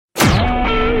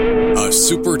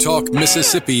SuperTalk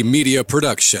Mississippi Media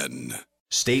production.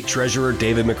 State Treasurer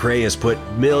David McRae has put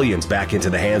millions back into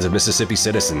the hands of Mississippi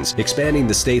citizens, expanding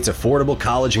the state's affordable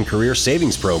college and career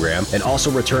savings program and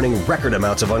also returning record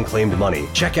amounts of unclaimed money.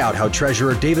 Check out how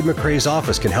Treasurer David McRae's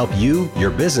office can help you, your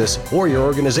business, or your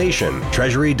organization.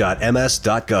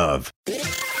 Treasury.ms.gov.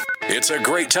 It's a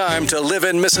great time to live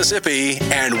in Mississippi,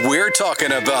 and we're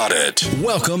talking about it.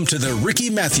 Welcome to the Ricky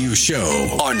Mathews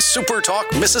Show on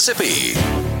SuperTalk Mississippi.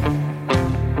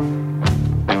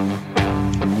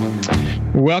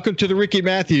 Welcome to the Ricky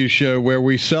Mathews Show, where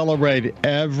we celebrate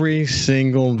every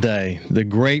single day the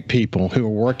great people who are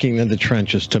working in the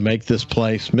trenches to make this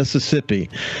place, Mississippi,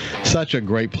 such a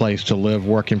great place to live,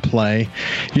 work, and play.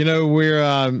 You know,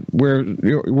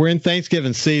 we're in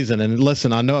Thanksgiving season, and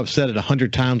listen, I know I've said it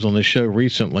 100 times on this show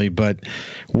recently, but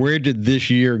where did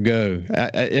this year go?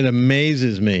 It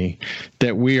amazes me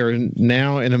that we are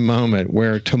now in a moment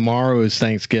where tomorrow is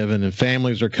Thanksgiving and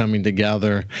families are coming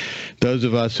together. Those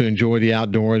of us who enjoy the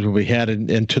outdoors will be headed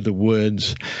into the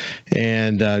woods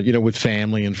and, with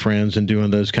family and friends and doing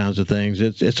those kinds of things.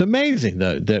 It's amazing,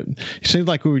 though, that it seems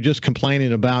like we were just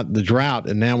complaining about the drought,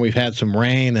 and now we've had some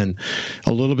rain and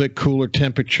a little bit cooler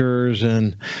temperatures,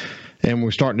 and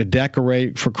we're starting to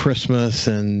decorate for Christmas,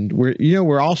 and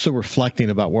we're also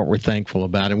reflecting about what we're thankful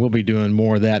about, and we'll be doing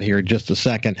more of that here in just a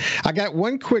second. I got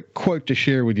one quick quote to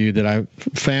share with you that I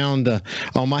found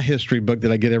on my history book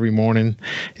that I get every morning,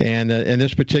 and in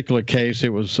this particular case, it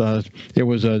was a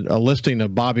listing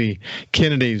of Bobby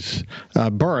Kennedy's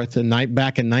birth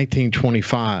back in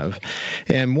 1925,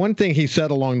 and one thing he said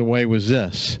along the way was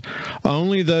this: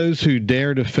 only those who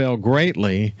dare to fail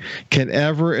greatly can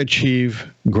ever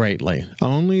achieve greatly.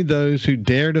 Only those who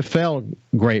dare to fail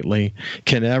greatly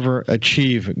can ever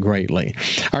achieve greatly.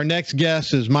 Our next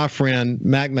guest is my friend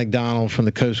Mac McDonnell from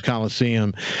the Coast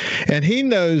Coliseum, and he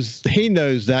knows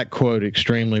that quote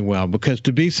extremely well, because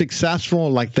to be successful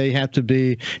like they have to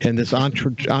be in this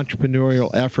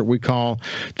entrepreneurial effort we call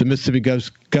the Mississippi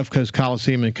Gulf Coast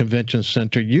Coliseum and Convention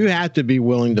Center, you have to be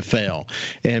willing to fail,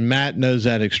 and Matt knows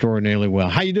that extraordinarily well.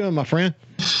 How you doing, my friend?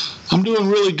 I'm doing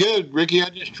really good, Ricky. I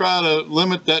just try to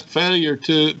limit that failure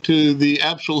to the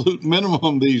absolute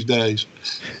minimum these days.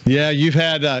 Yeah, you've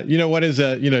had, what is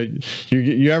that?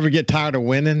 You ever get tired of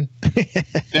winning?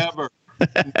 Never.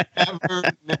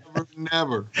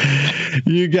 Never.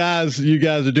 You guys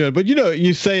are doing it, but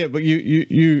you say it, but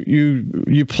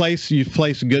you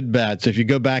place good bets. If you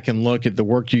go back and look at the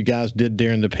work you guys did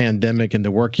during the pandemic and the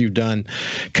work you've done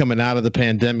coming out of the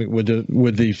pandemic with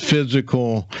the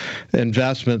physical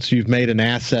investments you've made in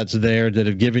assets there that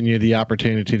have given you the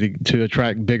opportunity to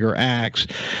attract bigger acts.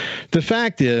 The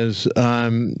fact is,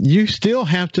 you still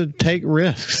have to take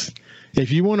risks.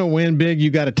 If you want to win big, you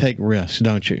got to take risks,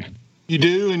 don't you? You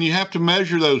do, and you have to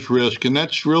measure those risks, and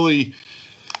that's really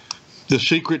the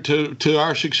secret to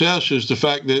our success, is the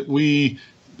fact that we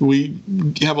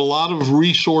have a lot of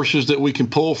resources that we can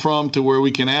pull from to where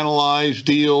we can analyze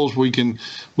deals, we can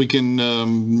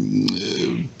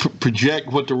project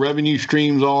what the revenue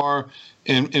streams are,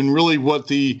 and really what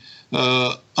the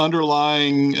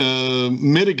underlying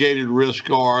mitigated risks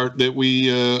are that we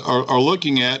are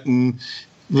looking at. And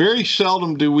very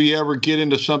seldom do we ever get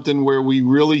into something where we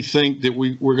really think that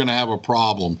we're going to have a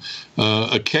problem.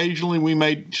 Occasionally we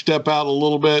may step out a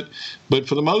little bit, but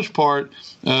for the most part,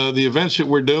 the events that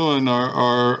we're doing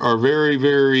are very,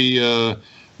 very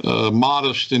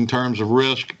modest in terms of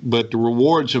risk, but the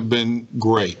rewards have been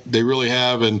great. They really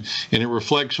have, and it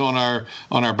reflects on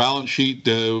our balance sheet.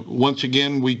 Once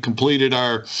again, we completed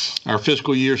our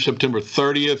fiscal year September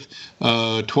 30th,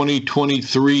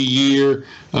 2023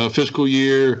 fiscal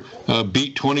year,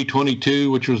 beat 2022,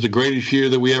 which was the greatest year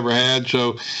that we ever had.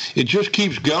 So it just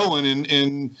keeps going,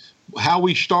 and how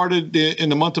we started in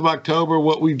the month of October,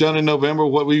 what we've done in November,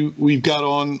 what we've got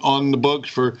on the books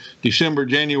for December,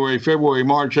 January, February,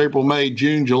 March, April, May,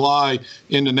 June, July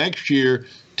into next year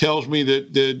tells me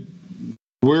that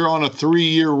we're on a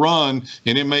 3-year run,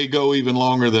 and it may go even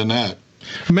longer than that.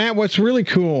 Matt, what's really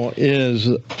cool is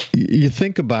you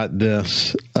think about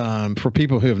this. For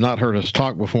people who have not heard us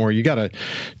talk before, you got a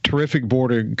terrific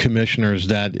board of commissioners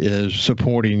that is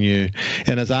supporting you.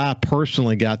 And as I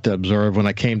personally got to observe when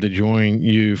I came to join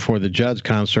you for the Judds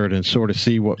concert and sort of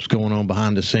see what's going on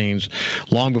behind the scenes,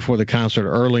 long before the concert,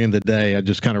 early in the day, I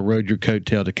just kind of rode your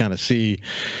coattail to kind of see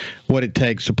what it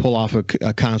takes to pull off a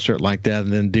concert like that,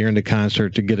 and then during the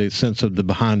concert to get a sense of the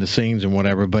behind the scenes and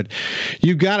whatever. But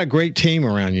you've got a great team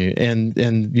around you, and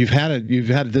you've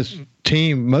had this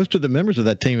team. Most of the members of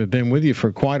that team have been with you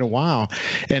for quite a while,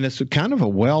 and it's kind of a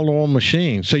well-oiled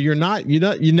machine. So you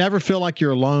never feel like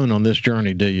you're alone on this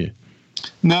journey, do you?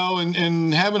 No,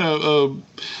 and having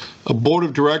a board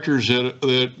of directors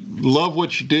that love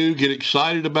what you do, get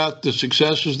excited about the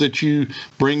successes that you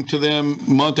bring to them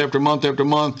month after month after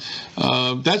month,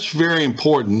 that's very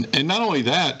important. And not only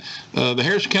that, the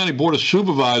Harrison County Board of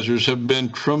Supervisors have been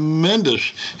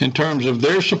tremendous in terms of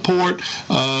their support,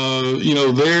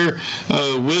 their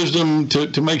wisdom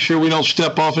to make sure we don't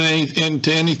step off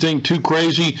into anything too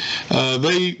crazy.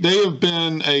 They have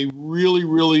been a really,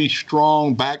 really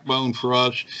strong backbone for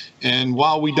us. And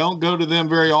while we don't go to them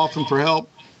very often for help,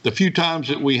 the few times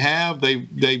that we have,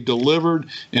 they've delivered,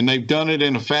 and they've done it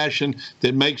in a fashion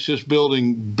that makes this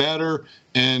building better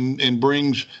and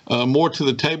brings more to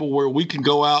the table, where we can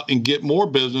go out and get more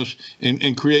business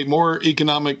and create more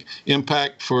economic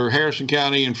impact for Harrison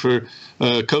County and for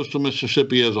coastal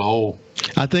Mississippi as a whole.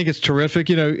 I think it's terrific,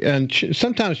 and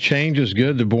sometimes change is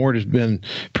good. The board has been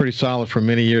pretty solid for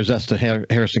many years. That's the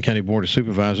Harrison County Board of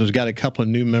Supervisors. Got a couple of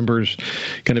new members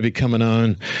going to be coming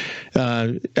on.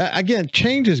 Again,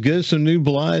 change is good. Some new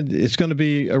blood. It's going to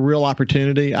be a real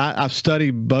opportunity. I've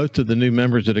studied both of the new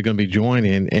members that are going to be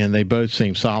joining, and they both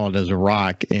seem solid as a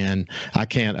rock. And I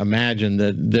can't imagine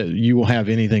that you will have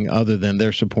anything other than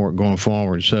their support going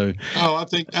forward. So, I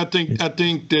think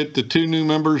that the two new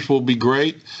members will be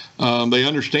great. They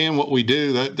understand what we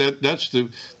do. That's the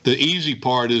easy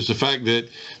part, is the fact that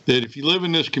if you live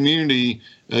in this community,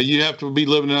 you have to be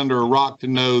living under a rock to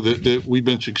know that we've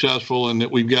been successful and that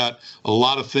we've got a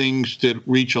lot of things that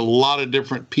reach a lot of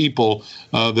different people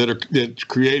that's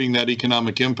creating that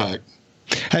economic impact.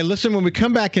 Hey, listen, when we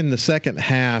come back in the second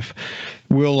half,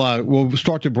 we'll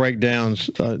start to break down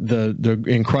the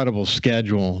incredible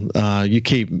schedule. You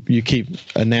keep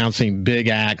announcing big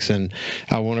acts, and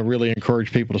I want to really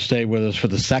encourage people to stay with us for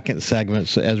the second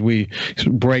segment as we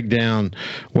break down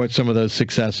what some of those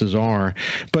successes are.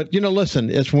 But listen,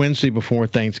 it's Wednesday before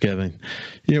Thanksgiving.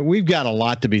 We've got a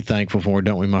lot to be thankful for,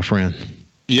 don't we, my friend?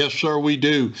 Yes, sir, we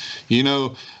do.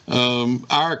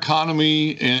 Our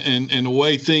economy and the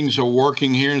way things are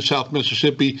working here in South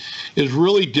Mississippi is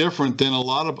really different than a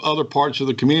lot of other parts of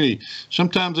the community.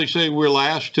 Sometimes they say we're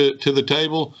last to the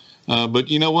table, but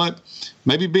you know what?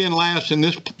 Maybe being last in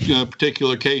this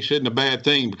particular case isn't a bad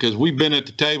thing, because we've been at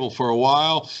the table for a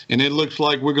while, and it looks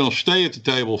like we're going to stay at the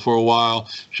table for a while.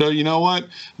 So you know what?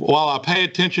 While I pay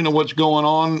attention to what's going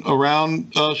on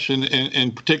around us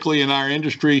and particularly in our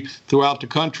industry throughout the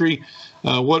country,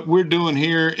 what we're doing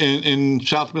here in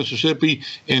South Mississippi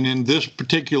and in this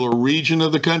particular region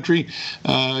of the country,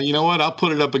 you know what? I'll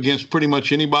put it up against pretty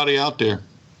much anybody out there.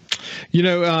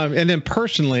 And then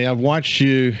personally, I've watched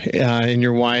you and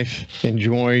your wife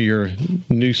enjoy your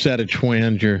new set of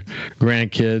twins, your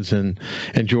grandkids, and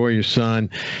enjoy your son.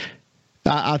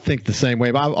 I think the same way.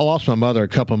 I lost my mother a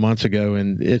couple of months ago,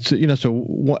 and it's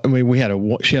so I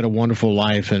mean, she had a wonderful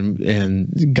life,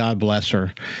 and God bless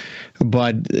her.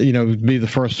 But it'd be the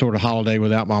first sort of holiday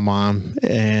without my mom,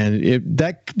 and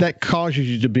that causes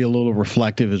you to be a little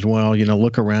reflective as well.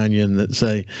 Look around you and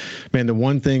say, man, the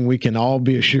one thing we can all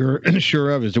be sure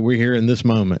of is that we're here in this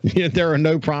moment. There are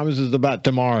no promises about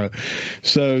tomorrow.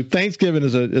 So Thanksgiving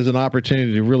is an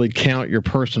opportunity to really count your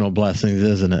personal blessings,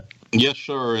 isn't it? Yes,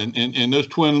 sir. And those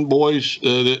twin boys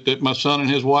that my son and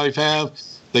his wife have,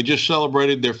 they just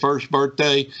celebrated their first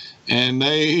birthday, and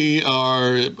they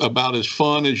are about as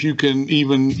fun as you can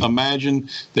even imagine.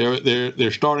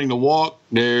 They're starting to walk.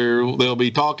 They'll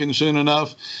be talking soon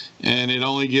enough, and it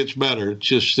only gets better. It's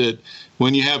just that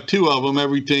when you have two of them,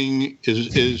 everything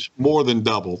is more than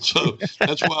double. So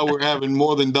that's why we're having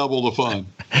more than double the fun.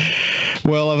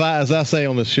 Well, as I say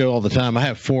on the show all the time, I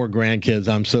have 4 grandkids.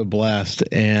 I'm so blessed,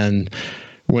 and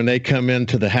when they come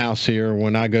into the house here,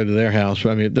 when I go to their house,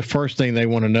 I mean, the first thing they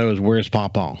want to know is, where's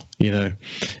Papa?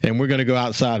 And we're going to go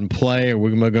outside and play, or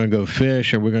we're going to go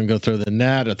fish, or we're going to go throw the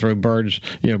net, or throw birds,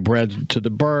 bread to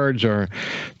the birds, or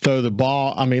throw the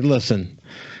ball. I mean, listen,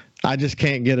 I just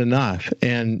can't get enough.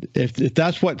 And if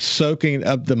that's what soaking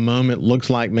up the moment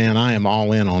looks like, man, I am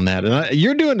all in on that. And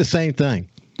you're doing the same thing.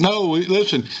 No,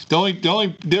 listen, the only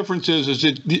difference is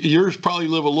that yours probably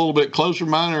live a little bit closer.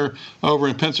 Mine are over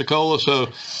in Pensacola, so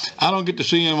I don't get to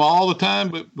see them all the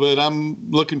time, but I'm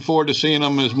looking forward to seeing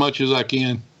them as much as I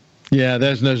can. Yeah,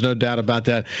 there's no doubt about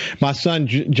that. My son,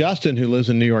 Justin, who lives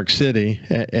in New York City,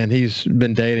 and he's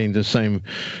been dating the same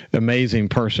amazing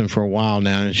person for a while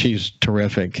now, and she's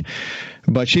terrific.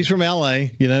 But she's from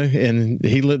L.A., and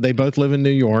they both live in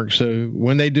New York. So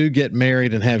when they do get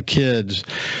married and have kids,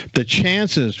 the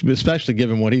chances, especially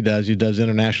given what he does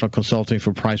international consulting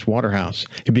for Price Waterhouse.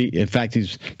 In fact,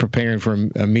 he's preparing for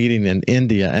a meeting in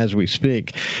India as we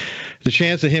speak. the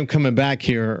chance of him coming back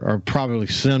here are probably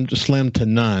slim to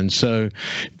none. So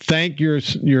thank your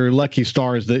lucky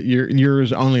stars that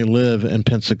yours only live in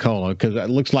Pensacola, because it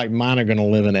looks like mine are going to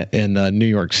live in New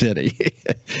York City.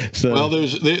 So, well,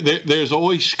 there's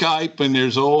always Skype, and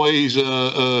there's always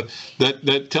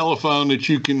that telephone that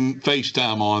you can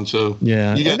FaceTime on. So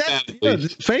yeah, you got that at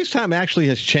least. FaceTime actually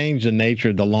has changed the nature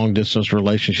of the long distance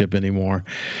relationship anymore,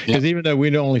 because even though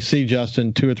we only see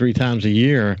Justin 2 or 3 times a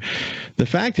year, the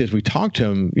fact is we talk to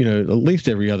him, at least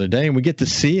every other day, and we get to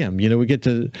see him. We get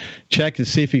to check to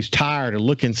see if he's tired or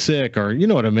looking sick, or you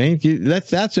know what I mean.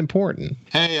 That's important.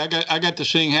 Hey, I got to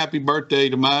sing happy birthday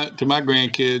to my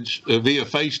grandkids via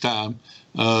FaceTime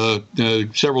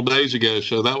several days ago,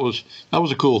 so that was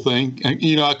a cool thing.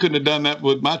 I couldn't have done that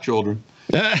with my children.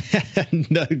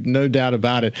 No doubt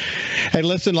about it. Hey,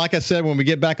 listen, like I said, when we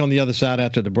get back on the other side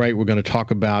after the break, we're going to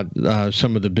talk about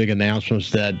some of the big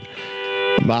announcements that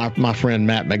my friend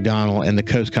Matt McDonnell and the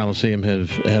Coast Coliseum have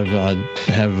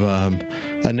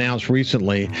announced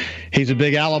recently. He's a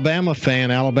big Alabama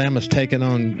fan. Alabama's taken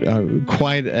on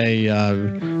quite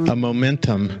a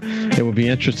momentum. It will be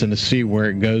interesting to see where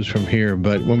it goes from here.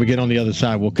 But when we get on the other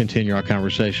side, we'll continue our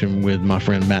conversation with my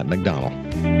friend Matt McDonnell.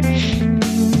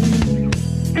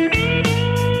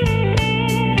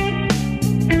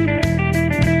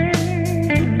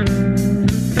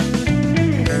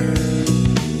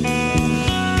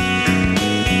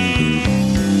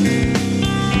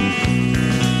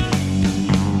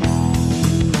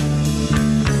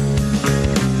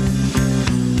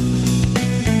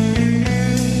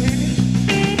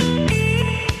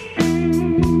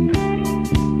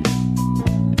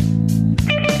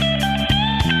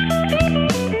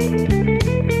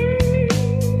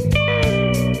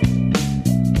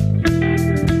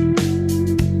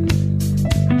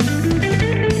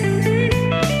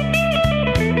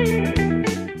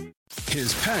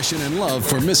 And love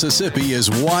for Mississippi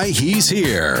is why he's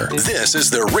here. This is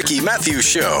the Ricky Mathews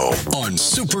Show on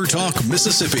SuperTalk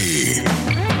Mississippi.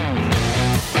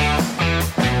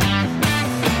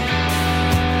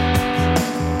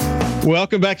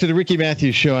 Welcome back to the Ricky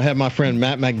Mathews Show. I have my friend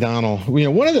Matt McDonnell.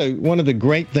 One of the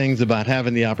great things about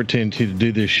having the opportunity to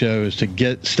do this show is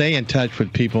to stay in touch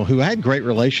with people who I had great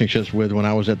relationships with when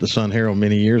I was at the Sun Herald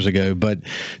many years ago. But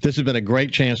this has been a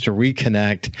great chance to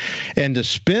reconnect and to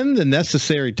spend the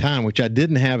necessary time, which I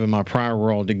didn't have in my prior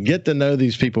role, to get to know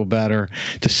these people better,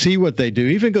 to see what they do,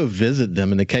 even go visit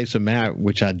them. In the case of Matt,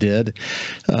 which I did,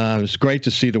 it's great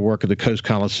to see the work of the Coast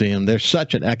Coliseum. They're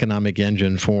such an economic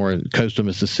engine for coastal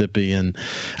Mississippi. And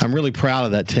I'm really proud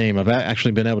of that team. I've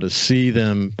actually been able to see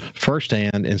them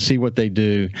firsthand and see what they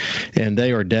do, and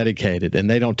they are dedicated, and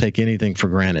they don't take anything for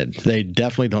granted. They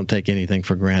definitely don't take anything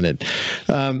for granted.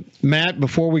 Matt,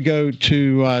 before we go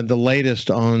to the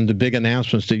latest on the big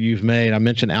announcements that you've made, I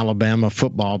mentioned Alabama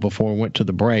football before we went to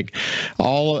the break.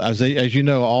 As you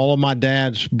know, all of my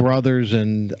dad's brothers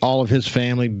and all of his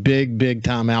family, big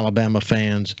time Alabama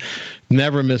fans.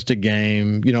 Never missed a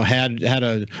game, had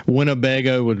a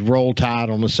Winnebago with Roll Tide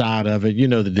on the side of it. You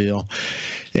know the deal.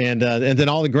 And then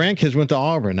all the grandkids went to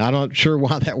Auburn. I'm not sure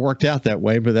why that worked out that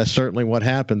way, but that's certainly what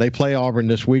happened. They play Auburn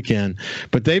this weekend.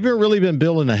 But they've really been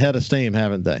building a head of steam,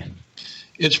 haven't they?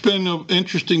 It's been an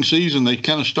interesting season. They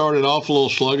kind of started off a little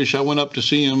sluggish. I went up to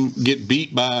see them get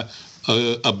beat by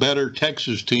a better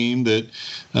Texas team that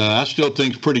I still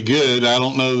think is pretty good. I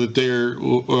don't know that they're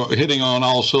hitting on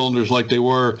all cylinders like they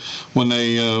were when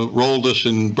they rolled us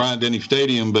in Bryant-Denny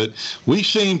Stadium, but we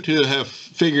seem to have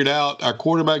figured out our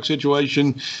quarterback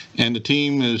situation, and the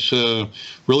team is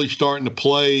really starting to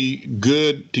play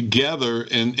good together,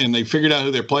 and they figured out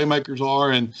who their playmakers are,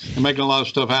 and they're making a lot of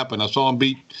stuff happen. I saw them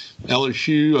beat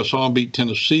LSU. I saw them beat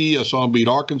Tennessee. I saw them beat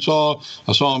Arkansas.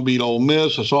 I saw them beat Ole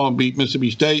Miss. I saw them beat Mississippi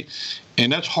State.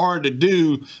 And that's hard to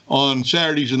do on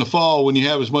Saturdays in the fall when you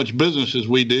have as much business as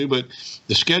we do. But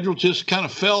the schedule just kind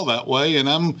of fell that way. And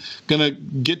I'm going to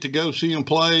get to go see them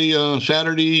play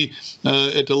Saturday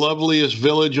at the loveliest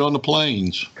village on the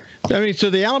plains. I mean, so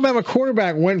the Alabama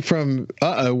quarterback went from,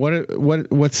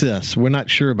 what's this? We're not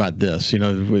sure about this.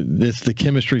 The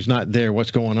chemistry's not there.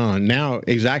 What's going on? Now,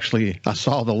 I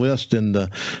saw the list in the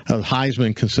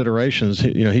Heisman considerations.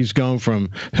 He's gone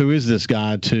from who is this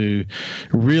guy to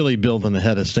really building the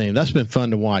head of steam. That's been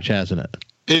fun to watch, hasn't it?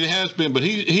 It has been, but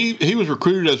he was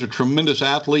recruited as a tremendous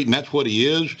athlete, and that's what he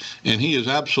is, and he is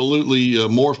absolutely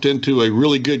morphed into a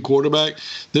really good quarterback.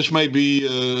 This may be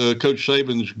Coach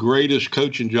Saban's greatest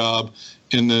coaching job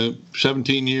in the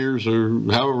 17 years or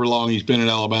however long he's been at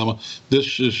Alabama.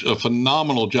 This is a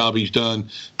phenomenal job he's done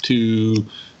to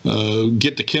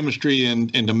get the chemistry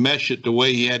and to mesh it the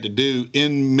way he had to do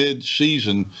in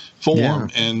mid-season form,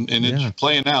 and it's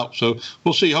playing out. So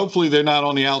we'll see. Hopefully they're not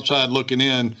on the outside looking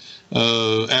in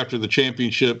after the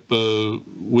championship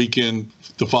weekend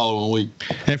the following week.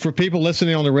 And for people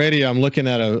listening on the radio, I'm looking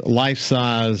at a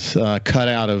life-size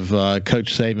cutout of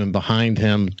Coach Saban behind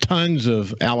him. Tons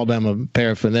of Alabama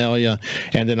paraphernalia,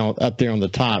 and then up there on the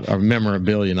top are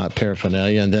memorabilia, not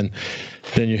paraphernalia. And then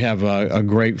you have a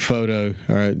great photo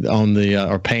on the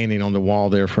or painting on the wall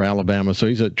there for Alabama. So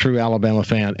he's a true Alabama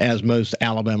fan, as most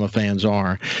Alabama fans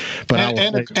are. But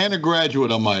and a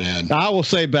graduate, I might add. I will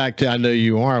say back to, I know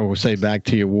you are, I will say back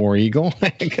to you, War Eagle,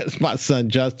 because my son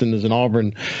Justin is an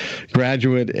Auburn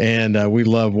graduate, and we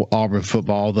love Auburn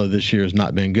football, although this year has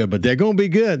not been good. But they're going to be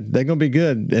good. They're going to be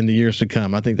good in the years to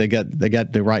come. I think they got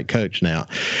the right coach now.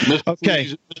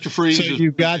 Mr. Freeze. So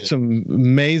you've got some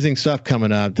amazing stuff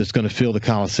coming up that's going to fill the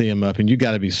Coliseum up, and you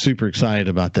got to be super excited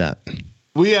about that.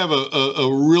 We have a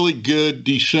really good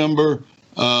December,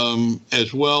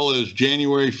 as well as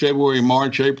January, February,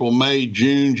 March, April, May,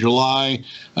 June, July.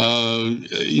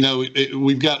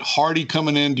 We've got Hardy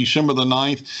coming in December the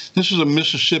 9th. This is a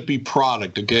Mississippi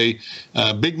product, okay?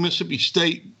 Big Mississippi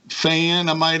State fan,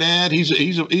 I might add. He's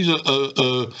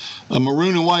a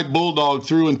maroon and white bulldog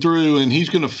through and through, and he's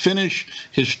going to finish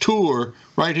his tour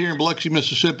right here in Biloxi,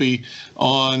 Mississippi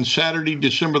on Saturday,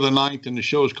 December the 9th, and the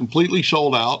show is completely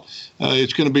sold out.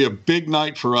 It's going to be a big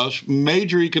night for us.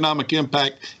 Major economic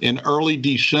impact in early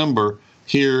December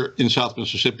here in South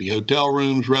Mississippi. Hotel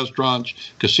rooms, restaurants,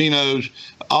 casinos,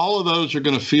 all of those are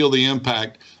going to feel the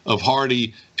impact of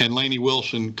Hardy and Lainey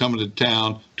Wilson coming to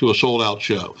town to a sold-out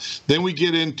show. Then we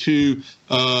get into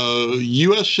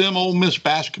USM Ole Miss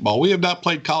basketball. We have not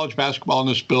played college basketball in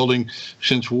this building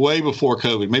since way before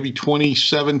COVID, maybe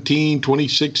 2017,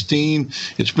 2016.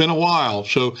 It's been a while.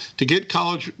 So to get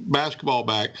college basketball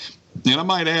back, and I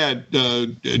might add,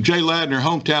 Jay Ladner,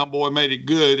 hometown boy, made it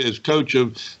good as coach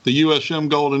of the USM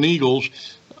Golden Eagles.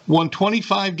 Won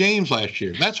 25 games last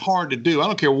year. That's hard to do. I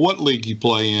don't care what league you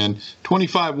play in.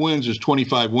 25 wins is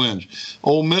 25 wins.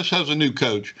 Ole Miss has a new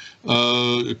coach.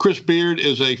 Chris Beard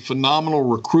is a phenomenal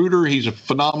recruiter. He's a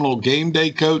phenomenal game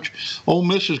day coach. Ole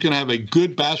Miss is going to have a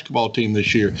good basketball team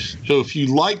this year. So if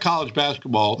you like college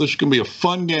basketball, this is going to be a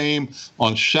fun game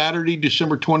on Saturday,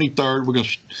 December 23rd. We're going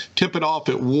to tip it off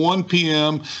at 1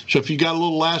 p.m. So if you got a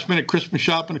little last-minute Christmas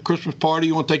shopping, a Christmas party,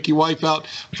 you want to take your wife out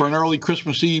for an early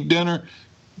Christmas Eve dinner,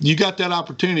 you got that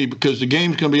opportunity because the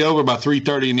game's going to be over by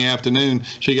 3:30 in the afternoon,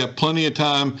 so you got plenty of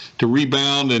time to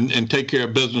rebound and take care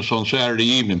of business on Saturday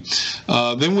evening.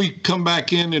 Then we come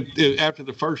back in after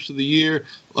the first of the year.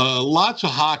 Lots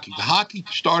of hockey. The hockey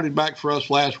started back for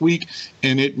us last week,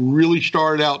 and it really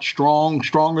started out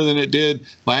stronger than it did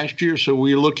last year. So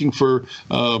we're looking for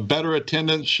better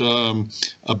attendance,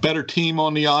 a better team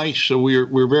on the ice. So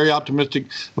we're very optimistic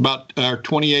about our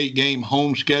 28-game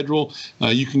home schedule.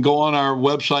 You can go on our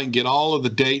website and get all of the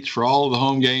dates for all of the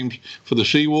home games for the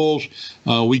Seawolves.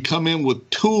 We come in with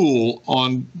Tool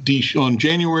on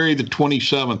January the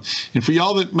 27th. And for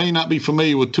y'all that may not be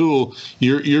familiar with Tool,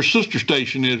 your sister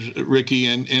station is, Ricky,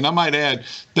 and I might add,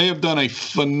 they have done a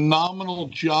phenomenal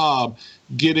job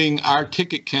getting our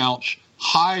ticket counts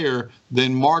higher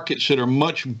than markets that are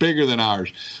much bigger than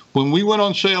ours. When we went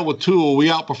on sale with Tool, we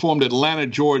outperformed Atlanta,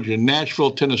 Georgia,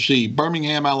 Nashville, Tennessee,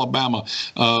 Birmingham, Alabama,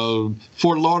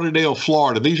 Fort Lauderdale,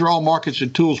 Florida. These are all markets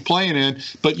that Tool's playing in,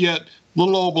 but yet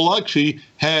little old Biloxi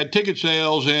had ticket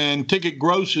sales and ticket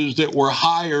grosses that were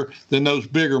higher than those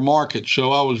bigger markets.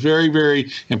 So I was very,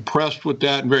 very impressed with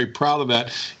that and very proud of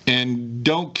that. And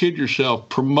don't kid yourself,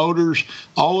 promoters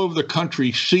all over the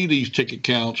country see these ticket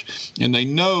counts, and they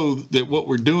know that what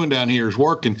we're doing down here is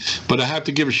working. But I have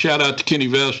to give a shout out to Kenny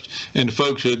Vest and the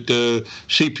folks at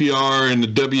CPR and the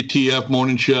WTF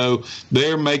Morning Show.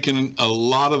 They're making a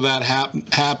lot of that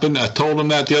happen. I told them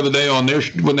that the other day on their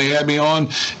when they had me on,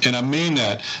 and I mean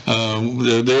that.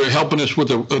 They're helping us with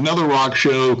another rock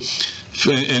show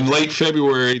in late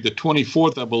February, the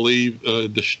 24th, I believe,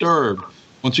 Disturbed.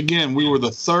 Once again, we were the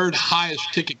third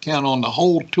highest ticket count on the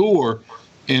whole tour,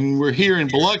 and we're here in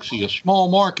Biloxi, a small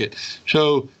market.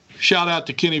 So shout out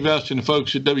to Kenny Vest and the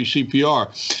folks at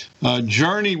WCPR.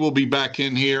 Journey will be back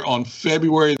in here on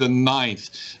February the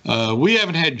 9th. We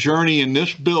haven't had Journey in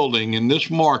this building, in this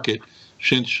market,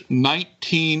 since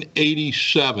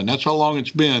 1987. That's how long it's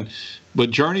been.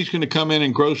 but Journey's going to come in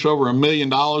and gross over $1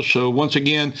 million. So once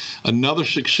again, another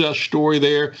success story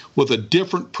there with a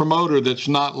different promoter that's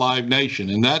not Live Nation.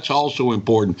 And that's also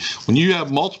important. When you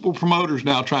have multiple promoters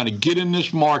now trying to get in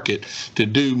this market to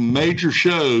do major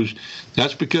shows,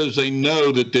 that's because they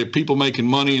know that there are people making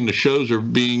money and the shows are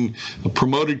being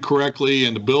promoted correctly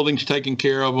and the building's taking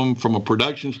care of them from a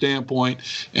production standpoint,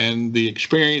 and the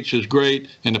experience is great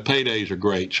and the paydays are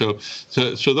great. So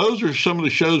those are some of the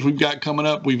shows we've got coming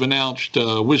up. We've announced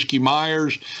Whiskey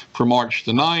Myers for March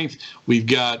the 9th. We've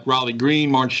got Raleigh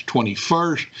Green March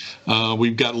 21st.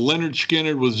 We've got Leonard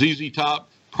Skinner with ZZ Top.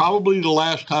 Probably the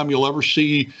last time you'll ever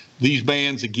see these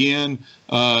bands again.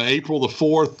 April the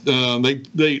 4th.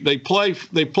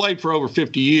 They played for over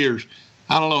 50 years.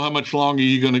 I don't know how much longer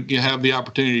you're going to have the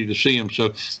opportunity to see them.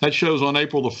 So that show's on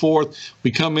April the 4th.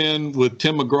 We come in with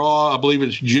Tim McGraw. I believe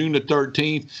it's June the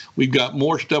 13th. We've got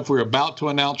more stuff. We're about to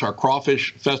announce our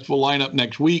Crawfish Festival lineup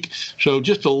next week. So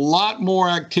just a lot more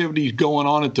activities going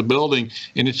on at the building.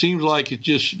 And it seems like it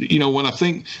just, when I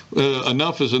think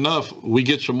enough is enough, we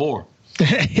get some more.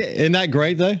 Isn't that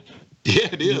great, though? Yeah,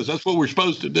 it is. That's what we're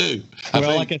supposed to do.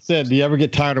 Like I said, do you ever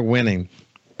get tired of winning?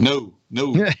 No.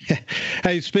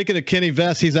 Hey, speaking of Kenny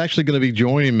Vest, he's actually going to be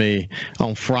joining me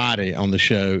on Friday on the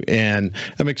show, and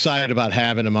I'm excited about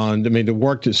having him on. I mean, the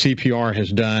work that CPR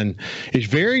has done is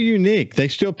very unique. They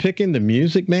still picking the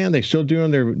music, man. They still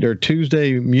doing their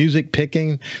Tuesday music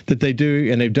picking that they do,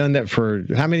 and they've done that for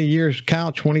how many years,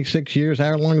 Kyle? 26 years?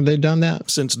 How long have they done that?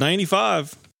 Since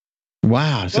 95.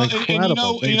 Wow, it's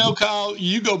incredible. And Kyle,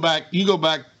 you go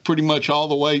back pretty much all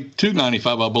the way to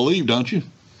 95, I believe, don't you?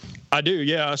 I do,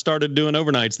 yeah. I started doing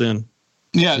overnights then.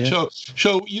 Yeah.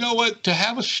 So you know what? To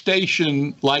have a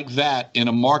station like that in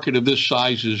a market of this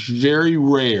size is very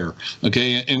rare.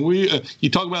 Okay, and you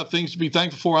talk about things to be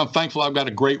thankful for. I'm thankful I've got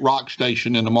a great rock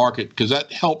station in the market because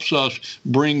that helps us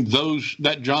bring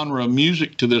that genre of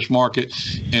music to this market.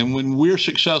 And when we're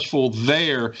successful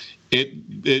there,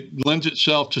 it lends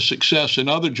itself to success in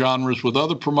other genres with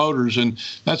other promoters, and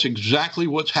that's exactly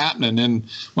what's happening. And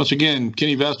once again,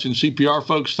 Kenny Vest and CPR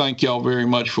folks, thank y'all very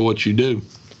much for what you do.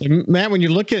 Matt, when you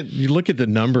look at the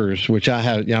numbers, which I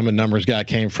have, I'm a numbers guy,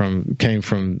 came from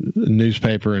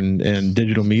newspaper and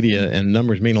digital media, and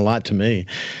numbers mean a lot to me.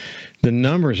 The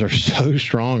numbers are so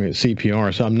strong at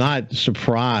CPR, so I'm not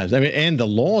surprised. I mean, and the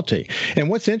loyalty. And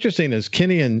what's interesting is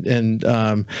Kenny and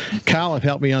Kyle have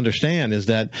helped me understand is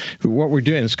that what we're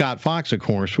doing, and Scott Fox, of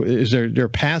course, is they're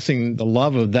passing the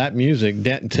love of that music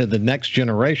to the next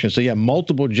generation. So you have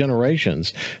multiple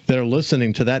generations that are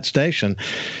listening to that station.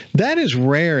 That is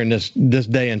rare in this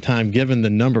day and time, given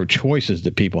the number of choices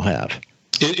that people have.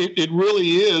 It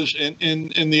really is,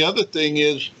 and the other thing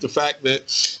is the fact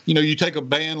that you take a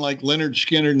band like Leonard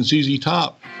Skinner and ZZ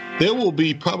Top, there will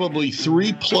be probably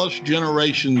 3+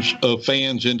 generations of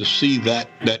fans in to see that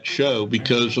show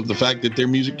because of the fact that their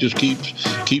music just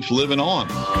keeps living on.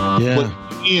 Yeah.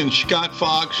 What me and Scott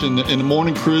Fox and the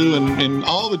morning crew and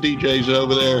all the DJs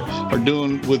over there are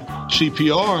doing with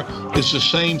CPR is the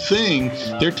same thing.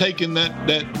 They're taking that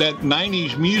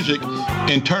 90s music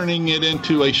and turning it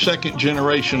into a second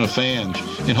generation of fans,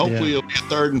 and hopefully it'll be a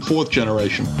third and fourth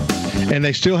generation. And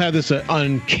they still have this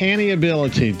uncanny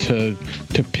ability to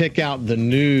pick out the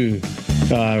new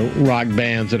rock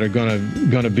bands that are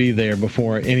going to be there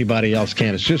before anybody else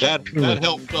can. It's just that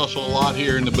helped us a lot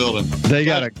here in the building. They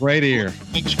got a great ear.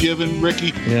 Thanksgiving,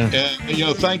 Ricky. Yeah.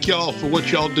 And thank y'all for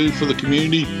what y'all do for the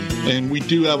community, and we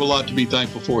do have a lot to be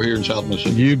thankful for here in South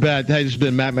Mississippi. You bet. Hey, this has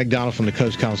been Matt McDonnell from the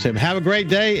Coast Coliseum. Have a great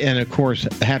day, and of course,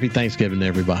 happy Thanksgiving to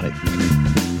everybody.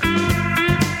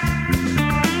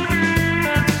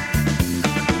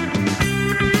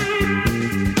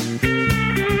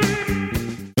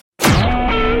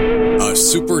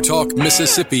 SuperTalk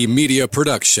Mississippi Media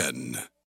Production.